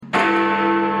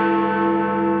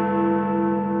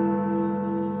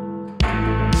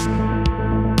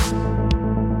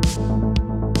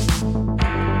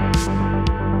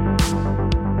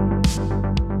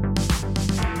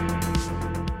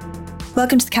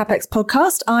Welcome to the CapX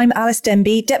podcast. I'm Alice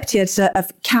Denby, Deputy Editor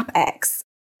of CapX.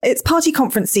 It's party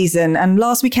conference season, and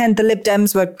last weekend the Lib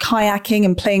Dems were kayaking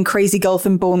and playing crazy golf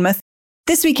in Bournemouth.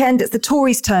 This weekend it's the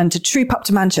Tories' turn to troop up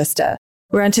to Manchester.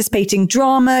 We're anticipating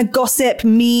drama, gossip,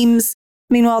 memes.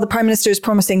 Meanwhile, the Prime Minister is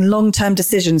promising long-term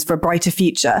decisions for a brighter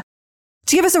future.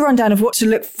 To give us a rundown of what to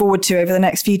look forward to over the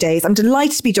next few days, I'm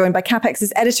delighted to be joined by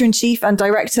CapX's Editor-in-Chief and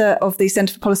Director of the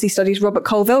Centre for Policy Studies, Robert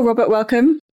Colvile. Robert,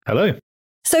 welcome. Hello.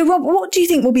 So, Rob, what do you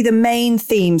think will be the main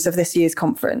themes of this year's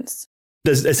conference?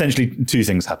 There's essentially two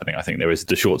things happening, I think. There is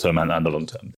the short term and the long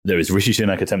term. There is Rishi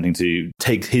Sunak attempting to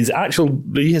take his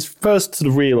first sort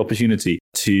of real opportunity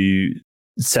to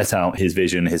set out his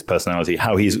vision, his personality,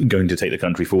 how he's going to take the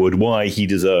country forward, why he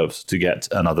deserves to get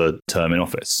another term in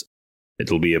office.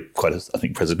 It'll be quite a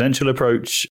presidential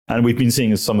approach. And we've been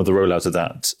seeing some of the rollout of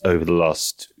that over the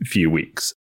last few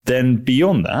weeks. Then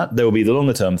beyond that, there will be the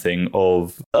longer term thing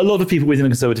of a lot of people within the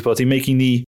Conservative Party making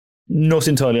the not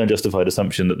entirely unjustified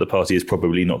assumption that the party is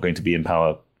probably not going to be in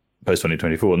power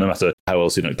post-2024. No matter how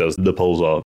well Sunak does, the polls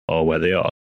are where they are.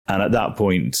 And at that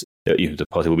point, the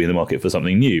party will be in the market for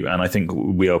something new. And I think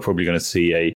we are probably going to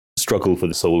see a struggle for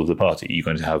the soul of the party. You're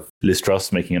going to have Liz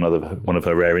Truss making another one of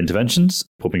her rare interventions,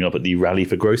 popping up at the Rally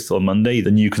for Growth on Monday.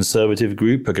 The new Conservative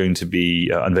group are going to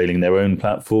be unveiling their own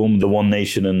platform. The One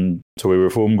Nation and Tory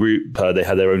Reform group, they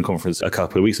had their own conference a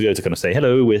couple of weeks ago to kind of say,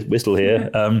 hello, we're still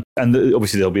here.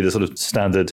 Obviously there'll be the sort of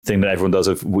standard thing that everyone does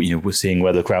of, we're seeing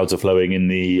where the crowds are flowing in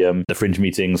the fringe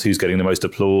meetings, who's getting the most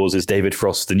applause. Is David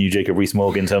Frost the new Jacob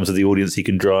Rees-Mogg in terms of the audience he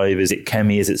can drive? Is it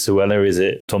Kemi? Is it Suella? Is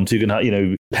it Tom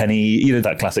Tugendhat? Penny?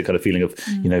 That classic kind of feeling of,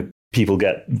 people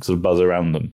get sort of buzz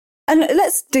around them. And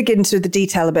let's dig into the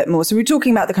detail a bit more. So we're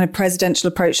talking about the kind of presidential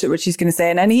approach that Richie's going to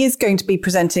say, and he is going to be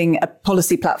presenting a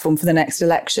policy platform for the next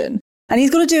election. And he's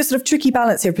got to do a sort of tricky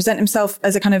balance here, present himself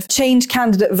as a kind of change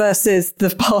candidate versus the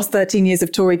past 13 years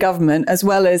of Tory government, as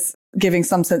well as giving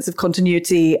some sense of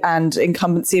continuity and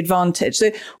incumbency advantage.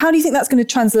 So how do you think that's going to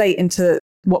translate into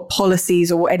what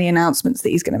policies or any announcements that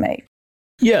he's going to make?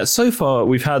 Yeah, so far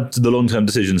we've had the long-term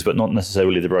decisions, but not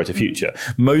necessarily the brighter future.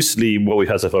 Mostly what we've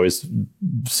had so far is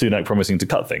Sunak promising to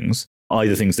cut things,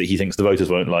 either things that he thinks the voters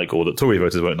won't like or that Tory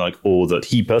voters won't like or that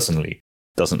he personally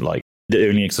doesn't like. The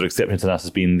only sort of exception to that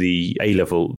has been the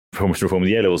A-level, promise to reform of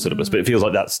the A-level syllabus, but it feels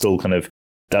like that still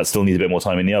needs a bit more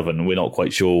time in the oven. We're not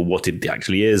quite sure what it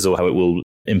actually is or how it will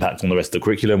impact on the rest of the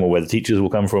curriculum or where the teachers will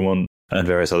come from and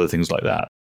various other things like that.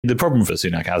 The problem for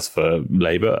Sunak, as for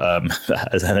Labour,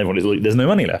 as everyone is, there's no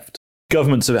money left.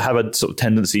 Governments have a sort of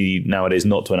tendency nowadays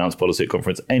not to announce policy at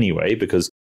conference anyway, because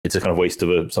it's a kind of waste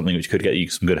of something which could get you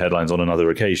some good headlines on another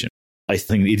occasion. I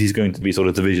think it is going to be sort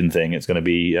of a division thing. It's going to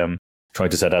be trying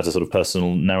to set out a sort of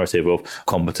personal narrative of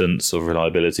competence, of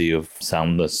reliability, of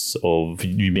soundness, of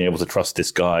you being able to trust this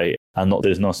guy and not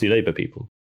those nasty Labour people.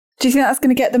 Do you think that's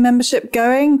going to get the membership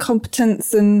going,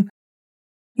 competence and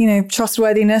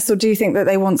trustworthiness, or do you think that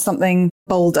they want something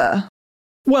bolder?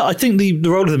 Well, I think the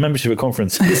role of the membership at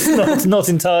conference is not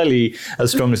entirely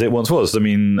as strong as it once was. I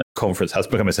mean, conference has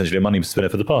become essentially a money spinner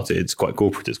for the party. It's quite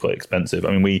corporate, it's quite expensive.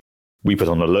 I mean, we put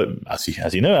on a load,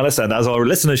 as you know, Alice, and as our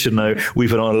listeners should know, we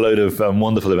put on a load of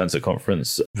wonderful events at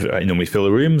conference. I normally fill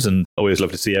the rooms and always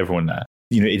love to see everyone there.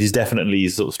 It is definitely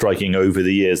sort of striking over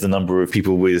the years. The number of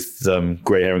people with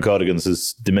grey hair and cardigans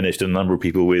has diminished, and the number of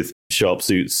people with sharp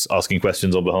suits asking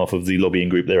questions on behalf of the lobbying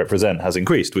group they represent has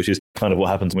increased, which is kind of what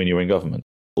happens when you're in government.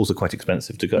 Also quite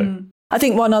expensive to go. I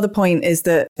think one other point is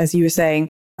that, as you were saying,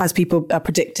 as people are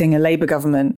predicting a Labour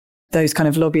government, those kind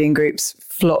of lobbying groups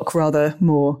flock rather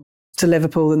more to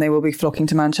Liverpool than they will be flocking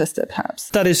to Manchester, perhaps.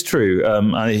 That is true.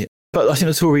 But I think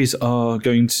the Tories are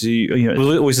going to,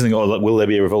 we'll always think, will there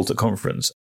be a revolt at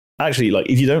conference? Actually,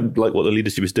 if you don't like what the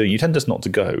leadership is doing, you tend just not to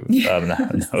go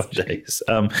nowadays.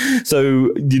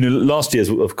 Last year's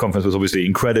conference was obviously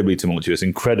incredibly tumultuous,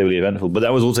 incredibly eventful, but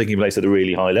that was all taking place at a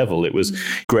really high level. It was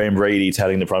Graham Brady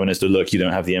telling the Prime Minister, look, you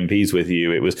don't have the MPs with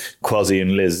you. It was Kwasi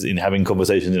and Liz having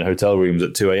conversations in hotel rooms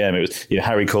at 2 a.m. It was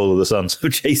Harry Cole of the Sun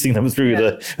chasing them through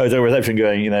the hotel reception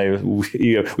going,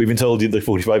 we've been told the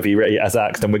 45p rate has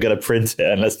axed and we're going to print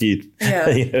it unless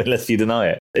you deny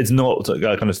it. It's not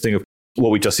a kind of thing of what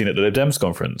we've just seen at the Lib Dems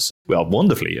conference. Well,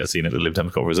 wonderfully seen at the Lib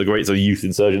Dems conference, a great sort of youth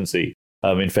insurgency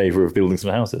in favour of building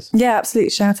some houses. Yeah, absolutely.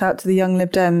 Shout out to the young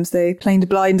Lib Dems. They planed a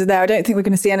blind there. I don't think we're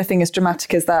going to see anything as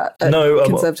dramatic as that at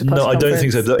Conservative Party I don't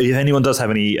think so. If anyone does have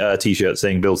any T-shirts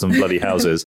saying build some bloody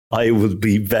houses, I would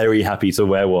be very happy to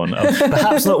wear one.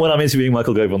 Perhaps not when I'm interviewing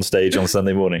Michael Gove on stage on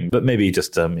Sunday morning, but maybe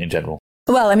just in general.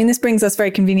 Well, I mean, this brings us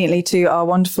very conveniently to our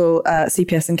wonderful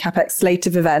CPS and CapX slate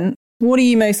of events. What are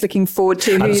you most looking forward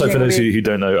to? And so for those who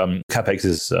don't know, CapEx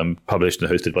is published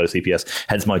and hosted by the CPS,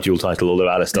 hence my dual title, although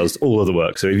Alice does all of the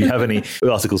work. So if you have any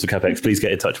articles for CapEx, please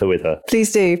get in touch with her.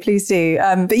 Please do.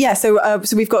 But yeah, so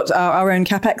we've got our own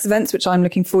CapEx events, which I'm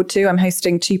looking forward to. I'm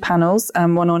hosting 2 panels,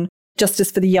 one on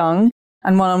justice for the young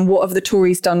and one on what have the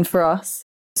Tories done for us.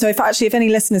 So if any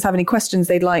listeners have any questions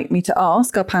they'd like me to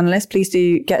ask our panelists, please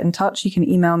do get in touch. You can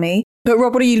email me. But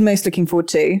Rob, what are you most looking forward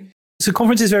to? So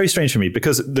conference is very strange for me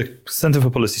because the Centre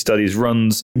for Policy Studies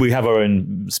we have our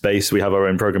own space, we have our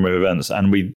own programme of events,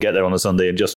 and we get there on a Sunday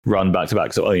and just run back to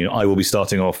back. So I will be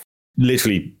starting off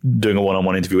literally doing a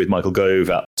one-on-one interview with Michael Gove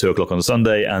at 2:00 on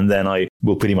Sunday, and then I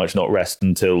will pretty much not rest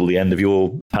until the end of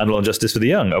your panel on Justice for the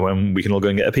Young, when we can all go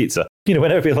and get a pizza.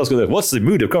 Whenever people ask, what's the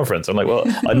mood of conference? I'm like, well,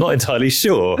 I'm not entirely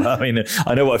sure. I mean,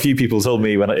 I know what a few people told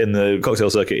me in the cocktail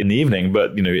circuit in the evening,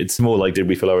 but, it's more like, did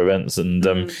we fill our events? And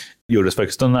you're just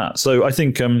focused on that. So I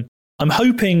think I'm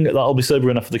hoping that I'll be sober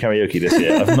enough for the karaoke this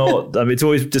year. I've not. It's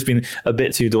always just been a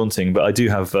bit too daunting, but I do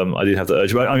have the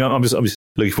urge. But I'm just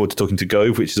looking forward to talking to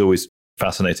Gove, which is always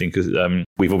fascinating because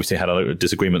we've obviously had a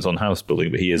disagreements on house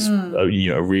building, but he is,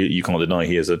 you can't deny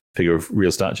he is a figure of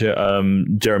real stature.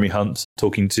 Jeremy Hunt,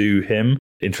 talking to him,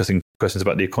 interesting questions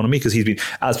about the economy because he's been,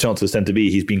 as chancellors tend to be,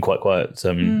 he's been quite quiet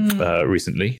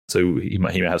recently, so he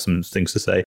may have some things to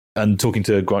say. And talking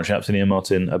to Grant Shapps and Ian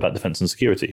Martin about defence and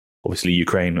security. Obviously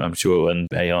Ukraine, I'm sure, and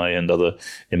AI and other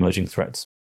emerging threats.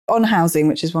 On housing,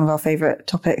 which is one of our favourite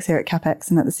topics here at CapEx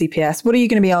and at the CPS, what are you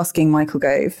going to be asking Michael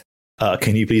Gove?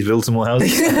 Can you please build some more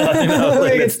houses?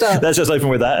 Let's just open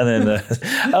with that. And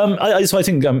then, so I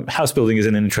think house building is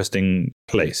an interesting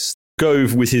place.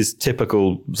 Gove, with his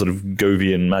typical sort of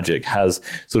Govian magic, has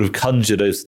sort of conjured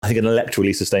an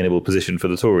electorally sustainable position for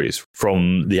the Tories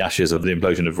from the ashes of the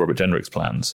implosion of Robert Jenrick's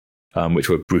plans, which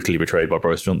were brutally betrayed by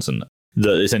Boris Johnson.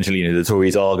 That essentially, the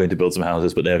Tories are going to build some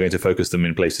houses, but they're going to focus them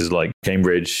in places like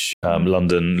Cambridge,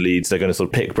 London, Leeds. They're going to sort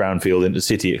of pick brownfield into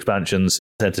city expansions,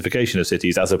 densification of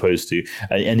cities, as opposed to,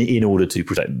 and in order to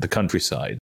protect the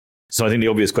countryside. So I think the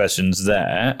obvious questions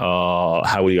there are,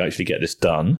 how will you actually get this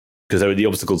done? Because the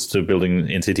obstacles to building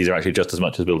in cities are actually just as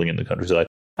much as building in the countryside.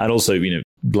 And also,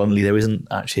 bluntly, there isn't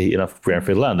actually enough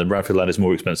brownfield land. And brownfield land is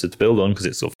more expensive to build on because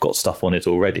it's sort of got stuff on it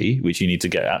already, which you need to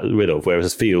get rid of.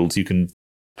 Whereas fields, you can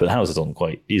put houses on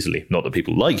quite easily. Not that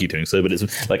people like you doing so, but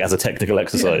it's like as a technical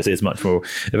exercise, it's much more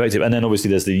effective. And then obviously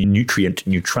there's the nutrient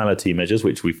neutrality measures,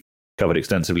 which we've covered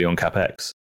extensively on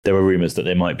CapEx. There were rumours that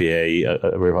there might be a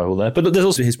revival there. But there's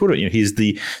also his product. He's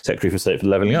the Secretary for State for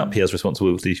Levelling Up. He has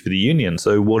responsibility for the union.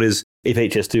 So if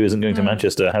HS2 isn't going to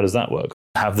Manchester, how does that work?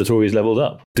 Have the Tories levelled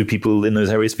up? Do people in those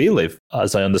areas feel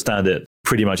as I understand it,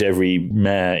 pretty much every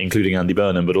mayor, including Andy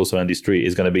Burnham, but also Andy Street,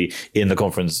 is going to be in the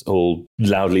conference hall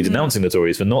loudly denouncing the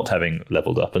Tories for not having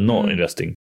levelled up and not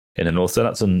investing in the north. So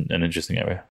that's an interesting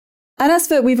area. And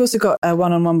we've also got a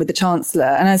one-on-one with the Chancellor.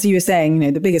 And as you were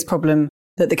saying, the biggest problem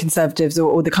that the Conservatives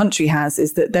or the country has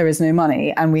is that there is no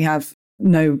money and we have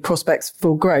no prospects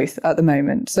for growth at the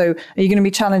moment. So are you going to be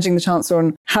challenging the Chancellor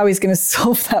on how he's going to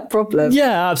solve that problem?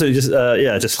 Yeah,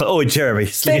 absolutely. Jeremy.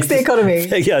 Fix the economy.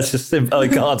 Yeah, it's just I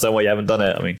can't understand why you haven't done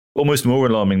it. I mean, almost more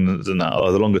alarming than that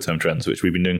are the longer term trends, which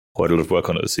we've been doing quite a lot of work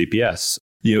on at the CPS.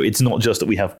 It's not just that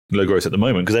we have low growth at the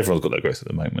moment, because everyone's got low growth at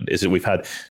the moment. It's that we've had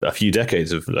a few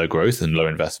decades of low growth and low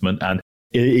investment. And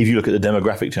if you look at the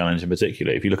demographic challenge in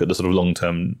particular, if you look at the sort of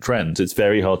long-term trends, it's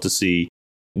very hard to see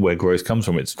where growth comes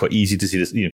from. It's quite easy to see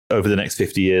this, over the next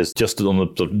 50 years, just on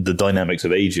the dynamics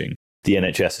of aging. The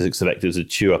NHS is expected to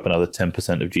chew up another 10%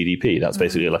 of GDP. That's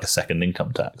basically like a second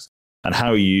income tax. And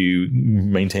how you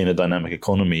maintain a dynamic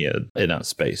economy in that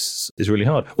space is really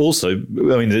hard. Also,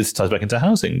 this ties back into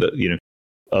housing, that,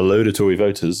 a load of Tory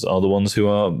voters are the ones who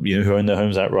are, who own their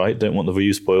homes outright, don't want the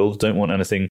view spoiled, don't want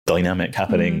anything dynamic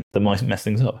happening that might mess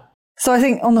things up. So I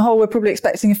think on the whole, we're probably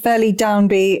expecting a fairly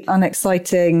downbeat,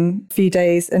 unexciting few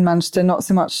days in Manchester. Not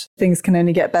so much things can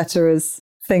only get better as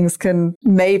things can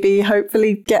maybe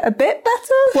hopefully get a bit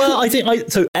better. Well, I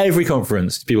think so every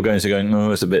conference, people going,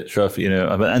 oh, it's a bit rough,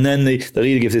 and then the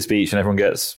leader gives his speech and everyone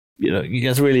gets,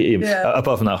 gets really,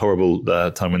 apart from that horrible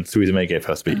time when Theresa May gave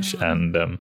her speech.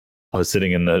 And I was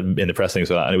sitting in the pressing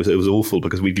for that, and it was awful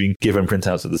because we'd been given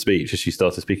printouts of the speech as she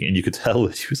started speaking, and you could tell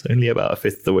that she was only about a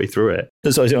fifth of the way through it.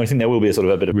 So I think there will be a sort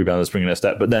of a bit of rebound and spring in their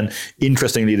step. But then,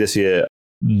 interestingly, this year,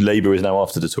 Labour is now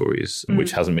after the Tories,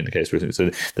 which hasn't been the case recently.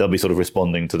 So they'll be sort of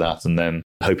responding to that and then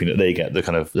hoping that they get the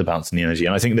kind of the bounce and the energy.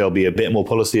 And I think there'll be a bit more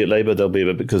policy at Labour. There'll be a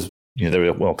bit, because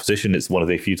they're well positioned. It's one of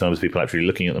the few times people are actually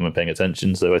looking at them and paying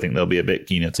attention. So I think they'll be a bit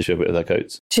keener to show a bit of their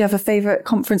coats. Do you have a favourite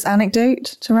conference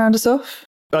anecdote to round us off?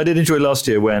 I did enjoy last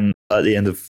year when, at the end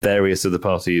of various of the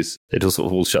parties, it all sort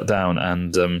of all shut down,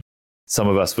 and some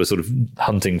of us were sort of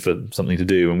hunting for something to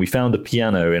do, and we found a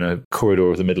piano in a corridor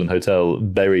of the Midland Hotel,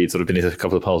 buried sort of beneath a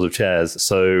couple of piles of chairs.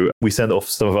 So we sent off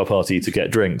some of our party to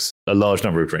get drinks, a large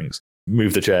number of drinks,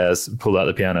 moved the chairs, pulled out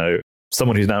the piano.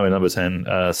 Someone who's now in number 10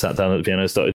 sat down at the piano,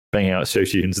 started banging out show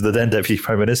tunes. The then Deputy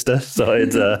Prime Minister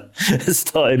started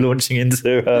launching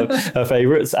into her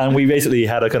favourites. And we basically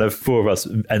had a kind of, four of us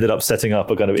ended up setting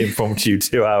up a kind of impromptu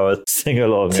 2-hour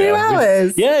sing-along. 2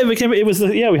 hours? We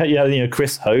had,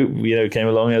 Chris Hope, came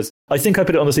along as, I think I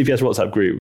put it on the CPS WhatsApp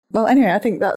group. Well, anyway, I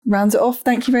think that rounds it off.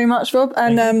 Thank you very much, Rob.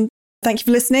 And thank you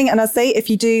for listening. And as I say, if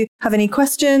you do have any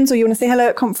questions or you want to say hello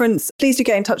at conference, please do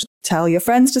get in touch. Tell your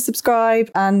friends to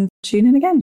subscribe and tune in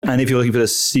again. And if you're looking for the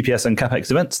CPS and CapEx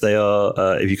events, they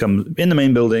are, if you come in the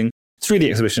main building, through the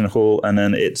exhibition hall, and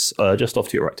then it's just off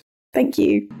to your right. Thank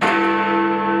you.